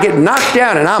time now I get knocked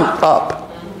down and I'm up.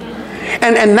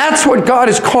 And that's what God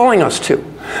is calling us to.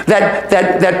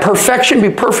 That perfection, be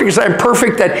perfect as I am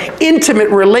perfect, that intimate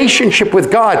relationship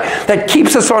with God that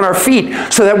keeps us on our feet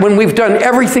so that when we've done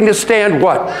everything to stand,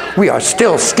 what? We are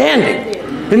still standing.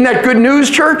 Isn't that good news,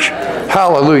 church?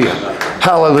 Hallelujah.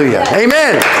 Hallelujah.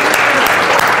 Amen.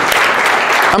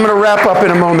 I'm going to wrap up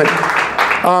in a moment.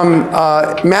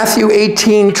 Matthew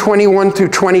 18:21 through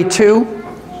 22.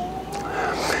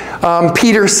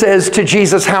 Peter says to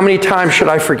Jesus, how many times should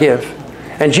I forgive?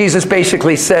 And Jesus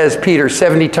basically says, Peter,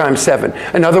 70 times 7.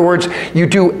 In other words, you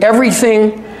do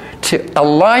everything to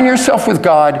align yourself with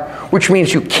God, which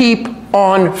means you keep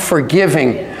on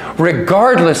forgiving,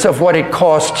 regardless of what it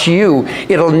costs you.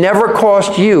 It'll never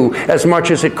cost you as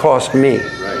much as it cost me.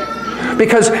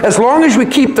 Because as long as we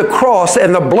keep the cross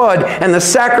and the blood and the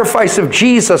sacrifice of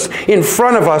Jesus in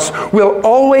front of us, we'll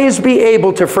always be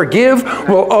able to forgive,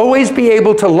 we'll always be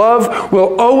able to love,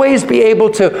 we'll always be able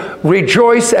to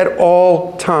rejoice at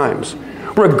all times,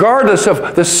 regardless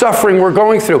of the suffering we're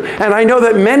going through. And I know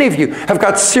that many of you have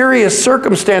got serious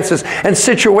circumstances and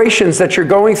situations that you're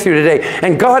going through today.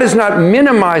 And God is not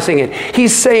minimizing it.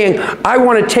 He's saying, I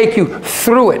want to take you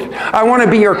through it. I want to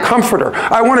be your comforter.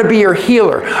 I want to be your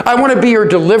healer. I want to be your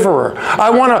deliverer. I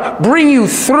want to bring you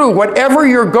through whatever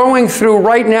you're going through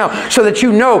right now so that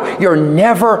you know you're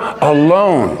never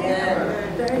alone.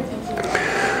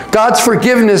 God's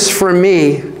forgiveness for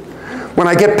me, when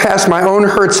I get past my own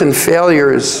hurts and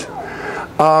failures,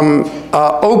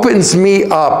 opens me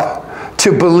up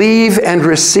to believe and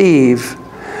receive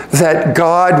that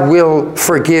God will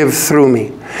forgive through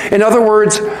me. In other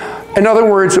words,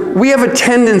 we have a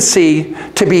tendency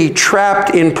to be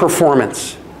trapped in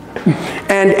performance.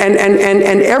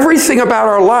 And everything about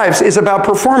our lives is about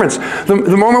performance.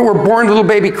 The moment we're born, little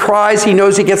baby cries, he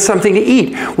knows he gets something to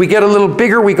eat. We get a little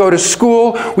bigger, we go to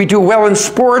school, we do well in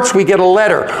sports, we get a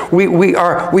letter. We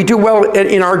do well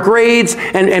in our grades,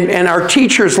 and our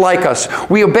teachers like us.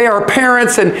 We obey our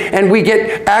parents, and we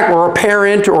get, or a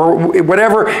parent, or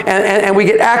whatever, and we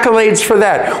get accolades for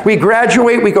that. We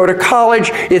graduate, we go to college,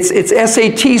 it's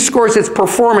SAT scores, it's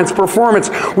performance.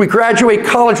 We graduate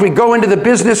college, we go into the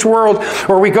business world,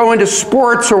 or we go into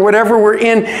sports or whatever we're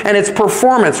in, and it's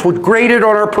performance. We're graded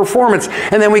on our performance.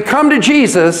 And then we come to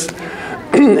Jesus,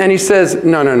 and he says,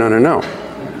 no.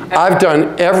 I've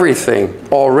done everything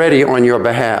already on your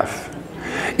behalf.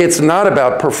 It's not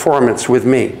about performance with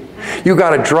me. You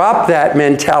got to drop that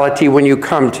mentality when you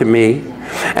come to me,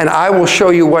 and I will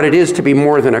show you what it is to be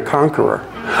more than a conqueror.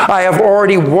 I have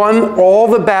already won all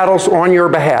the battles on your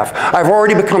behalf. I've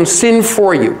already become sin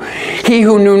for you. He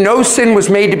who knew no sin was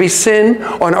made to be sin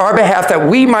on our behalf, that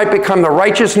we might become the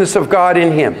righteousness of God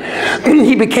in him.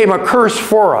 He became a curse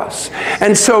for us.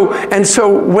 And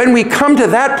so when we come to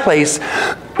that place,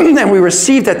 and we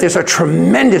receive that, there's a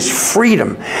tremendous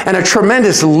freedom and a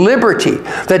tremendous liberty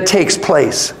that takes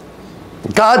place.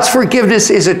 God's forgiveness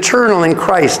is eternal in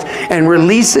Christ and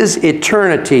releases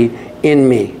eternity in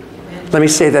me. Let me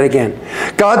say that again.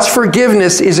 God's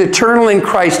forgiveness is eternal in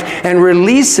Christ and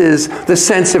releases the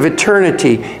sense of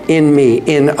eternity in me,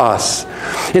 in us.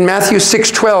 In Matthew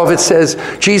 6:12, it says,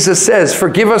 Jesus says,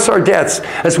 forgive us our debts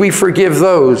as we forgive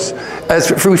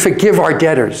our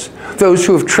debtors, those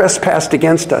who have trespassed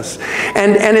against us.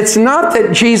 And it's not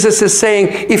that Jesus is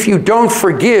saying, if you don't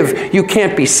forgive, you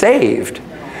can't be saved.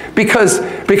 Because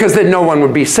then no one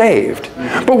would be saved.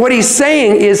 But what he's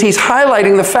saying is he's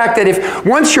highlighting the fact that if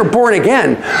once you're born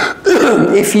again,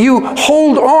 if you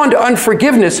hold on to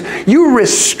unforgiveness, you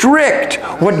restrict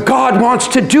what God wants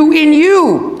to do in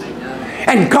you.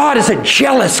 And God is a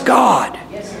jealous God.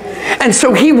 And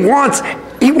so he wants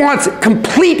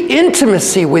complete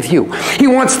intimacy with you. He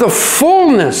wants the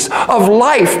fullness of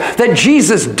life that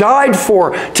Jesus died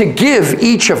for to give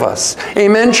each of us.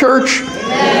 Amen, church?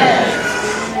 Amen.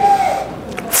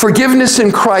 Forgiveness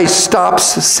in Christ stops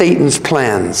Satan's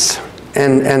plans.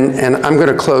 And I'm going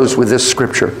to close with this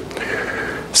scripture.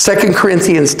 2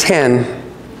 Corinthians 2,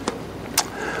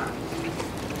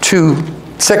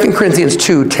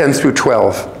 10 through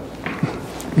 12.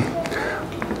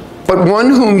 But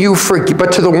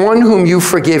to the one whom you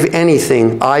forgive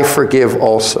anything, I forgive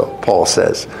also, Paul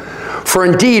says. For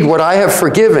indeed, what I have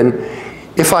forgiven,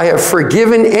 if I have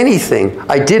forgiven anything,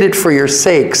 I did it for your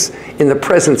sakes in the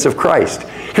presence of Christ.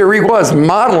 Here he was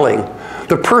modeling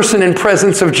the person and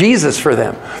presence of Jesus for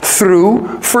them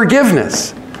through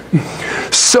forgiveness.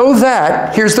 So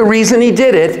that, here's the reason he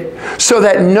did it, so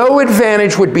that no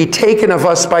advantage would be taken of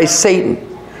us by Satan,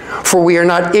 for we are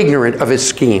not ignorant of his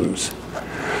schemes.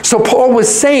 So Paul was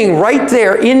saying right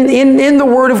there in the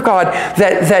Word of God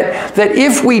that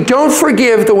if we don't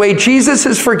forgive the way Jesus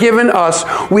has forgiven us,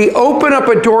 we open up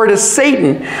a door to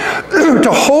Satan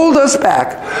to hold us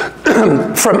back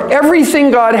from everything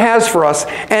God has for us.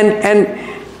 And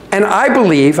I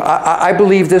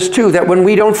believe this too, that when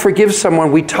we don't forgive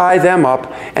someone, we tie them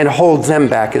up and hold them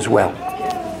back as well.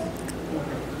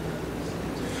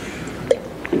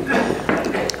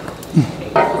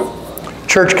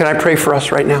 Church, can I pray for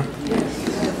us right now?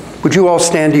 Would you all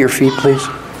stand to your feet, please?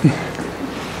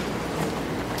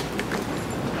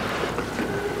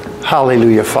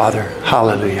 Hallelujah, Father.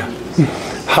 Hallelujah.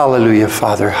 Hallelujah,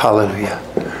 Father. Hallelujah.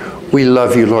 We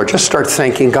love you, Lord. Just start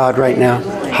thanking God right now.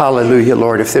 Hallelujah,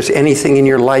 Lord. If there's anything in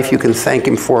your life you can thank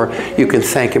him for, you can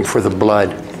thank him for the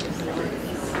blood.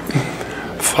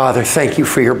 Father, thank you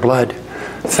for your blood.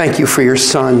 Thank you for your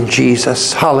Son,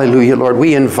 Jesus. Hallelujah, Lord.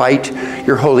 We invite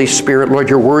your Holy Spirit. Lord,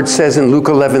 your word says in Luke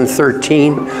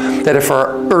 11:13 that if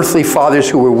our earthly fathers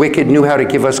who were wicked knew how to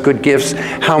give us good gifts,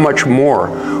 how much more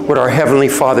would our Heavenly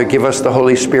Father give us the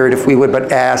Holy Spirit if we would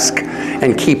but ask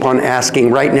and keep on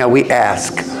asking. Right now we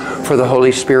ask for the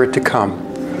Holy Spirit to come.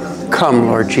 Come,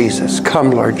 Lord Jesus.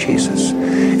 Come, Lord Jesus.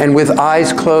 And with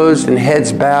eyes closed and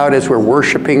heads bowed as we're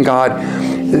worshiping God,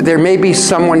 there may be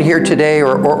someone here today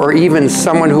or even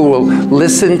someone who will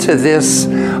listen to this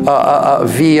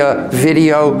via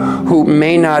video who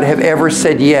may not have ever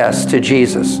said yes to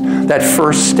Jesus, that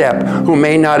first step, who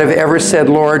may not have ever said,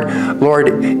 Lord,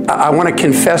 I want to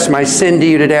confess my sin to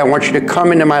you today. I want you to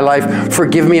come into my life,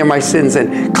 forgive me of my sins,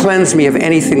 and cleanse me of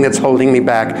anything that's holding me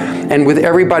back. And with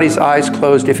everybody's eyes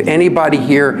closed, if anybody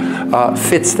here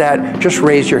fits that, just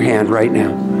raise your hand right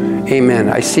now. Amen.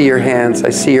 I see your hands.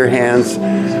 I see your hands.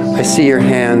 I see your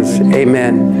hands.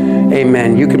 Amen.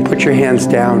 Amen. You can put your hands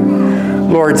down.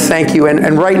 Lord, thank you.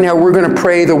 And right now we're going to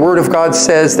pray. The Word of God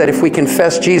says that if we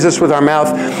confess Jesus with our mouth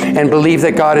and believe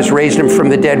that God has raised him from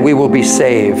the dead, we will be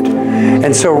saved.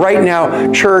 And so right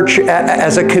now, church,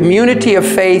 as a community of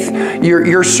faith,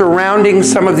 you're surrounding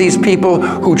some of these people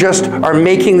who just are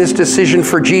making this decision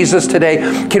for Jesus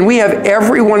today. Can we have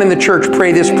everyone in the church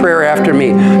pray this prayer after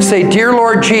me? Say, Dear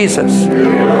Lord Jesus,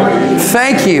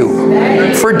 thank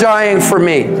you for dying for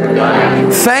me.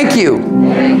 Thank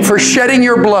you for shedding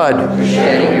your blood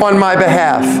on my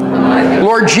behalf.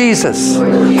 Lord Jesus,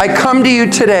 I come to you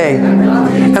today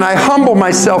and I humble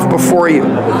myself before you.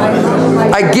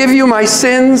 I give you my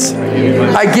sins.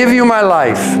 I give you my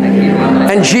life.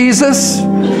 And Jesus,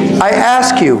 I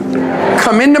ask you,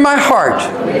 come into my heart,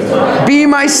 be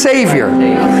my Savior,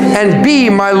 and be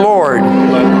my Lord.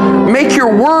 Make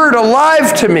your word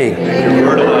alive to me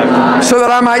so that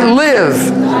I might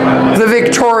live the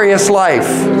victorious life.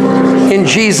 In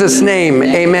Jesus' name,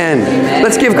 amen.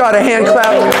 Let's give God a hand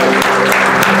clap.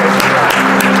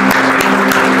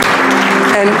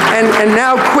 And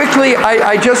now quickly,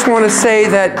 I just want to say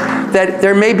that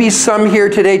there may be some here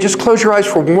today, just close your eyes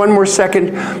for one more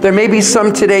second. There may be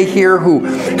some today here who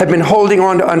have been holding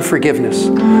on to unforgiveness.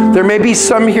 There may be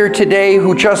some here today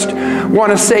who just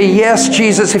want to say, yes,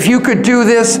 Jesus, if you could do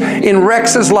this in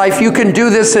Rex's life, you can do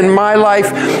this in my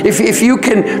life. If you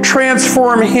can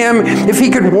transform him, if he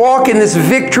could walk in this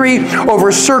victory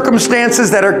over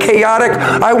circumstances that are chaotic,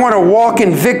 I want to walk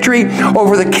in victory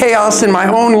over the chaos in my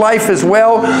own life as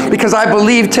well, because I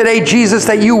believe today, Jesus,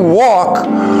 that you walk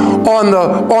on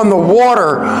the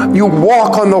water. You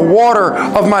walk on the water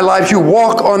of my life. You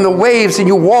walk on the waves, and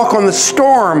you walk on the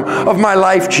storm of my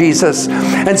life, Jesus.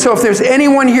 And so if there's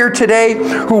anyone here today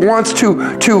who wants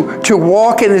to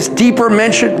walk in this deeper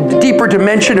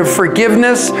dimension of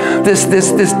forgiveness,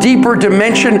 this deeper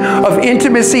dimension of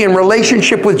intimacy and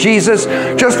relationship with Jesus,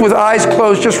 just with eyes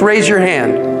closed, just raise your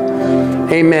hand.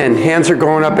 Amen. Hands are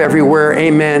going up everywhere.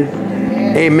 Amen.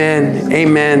 Amen.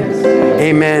 Amen.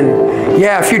 Amen.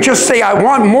 Yeah, if you just say, I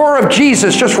want more of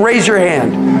Jesus, just raise your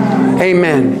hand.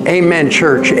 Amen. Amen,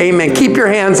 church. Amen. Keep your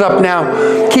hands up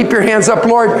now. Keep your hands up,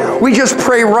 Lord. We just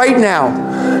pray right now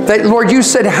that, Lord, you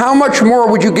said, how much more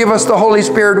would you give us the Holy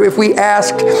Spirit if we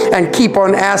asked and keep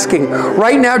on asking?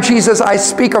 Right now, Jesus, I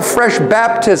speak a fresh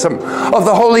baptism of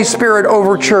the Holy Spirit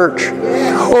over church,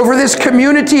 over this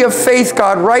community of faith,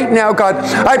 God. Right now, God,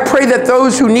 I pray that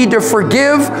those who need to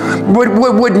forgive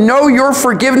would know your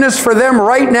forgiveness for them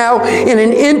right now in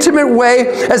an intimate way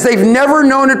as they've never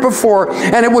known it before.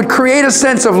 And it would create a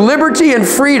sense of liberty and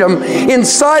freedom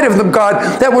inside of them,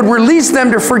 God, that would release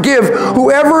them to forgive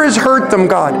whoever has hurt them,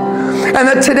 God. And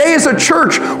that today as a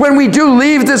church, when we do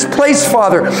leave this place,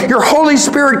 Father, your Holy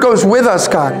Spirit goes with us,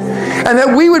 God. And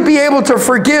that we would be able to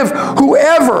forgive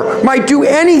whoever might do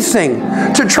anything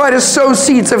to try to sow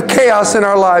seeds of chaos in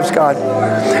our lives, God.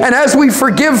 And as we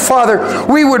forgive, Father,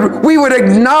 we would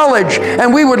acknowledge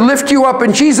and we would lift you up.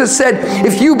 And Jesus said,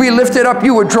 if you be lifted up,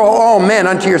 you would draw all men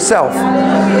unto yourself.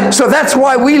 So that's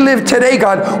why we live today,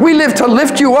 God. We live to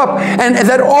lift you up, and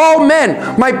that all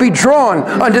men might be drawn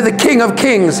unto the King of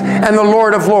Kings and the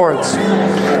Lord of Lords.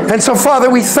 And so, Father,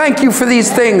 we thank you for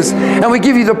these things, and we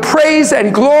give you the praise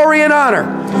and glory and honor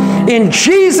in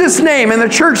Jesus' name. And the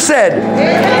church said,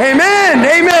 Amen.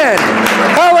 Amen.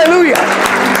 Hallelujah.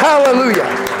 Hallelujah.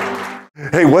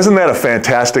 Hey, wasn't that a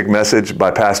fantastic message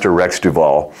by Pastor Rex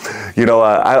Duval? You know,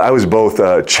 I was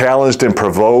both challenged and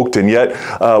provoked, and yet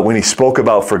when he spoke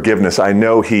about forgiveness, I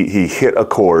know he hit a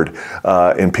chord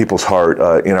in people's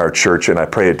heart in our church, and I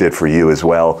pray it did for you as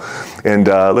well. And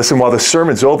listen, while the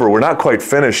sermon's over, we're not quite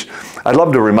finished. I'd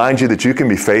love to remind you that you can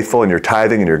be faithful in your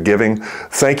tithing and your giving.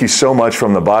 Thank you so much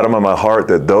from the bottom of my heart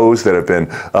that those that have been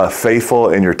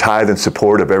faithful in your tithe and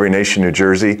support of Every Nation New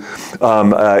Jersey.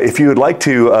 If you would like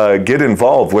to get involved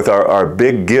with our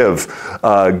big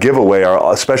giveaway,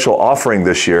 our special offering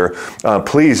this year,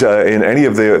 please, in any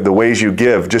of the ways you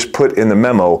give, just put in the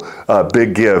memo,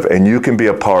 big give, and you can be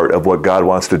a part of what God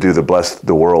wants to do to bless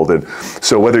the world. And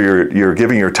so whether you're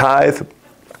giving your tithe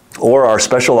or our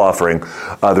special offering,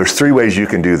 there's three ways you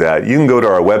can do that. You can go to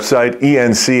our website,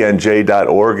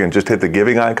 encnj.org, and just hit the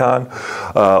giving icon.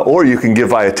 Or you can give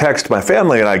via text. My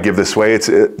family and I give this way. It's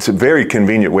a very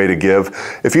convenient way to give.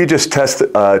 If you just text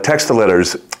the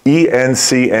letters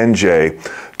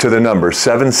ENCNJ to the number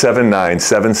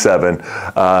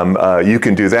 77977, you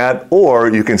can do that,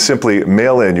 or you can simply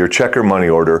mail in your check or money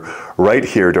order right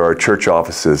here to our church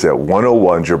offices at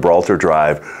 101 Gibraltar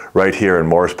Drive, right here in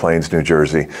Morris Plains, New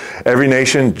Jersey. Every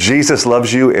Nation, Jesus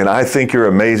loves you, and I think you're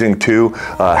amazing too.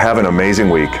 Have an amazing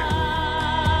week.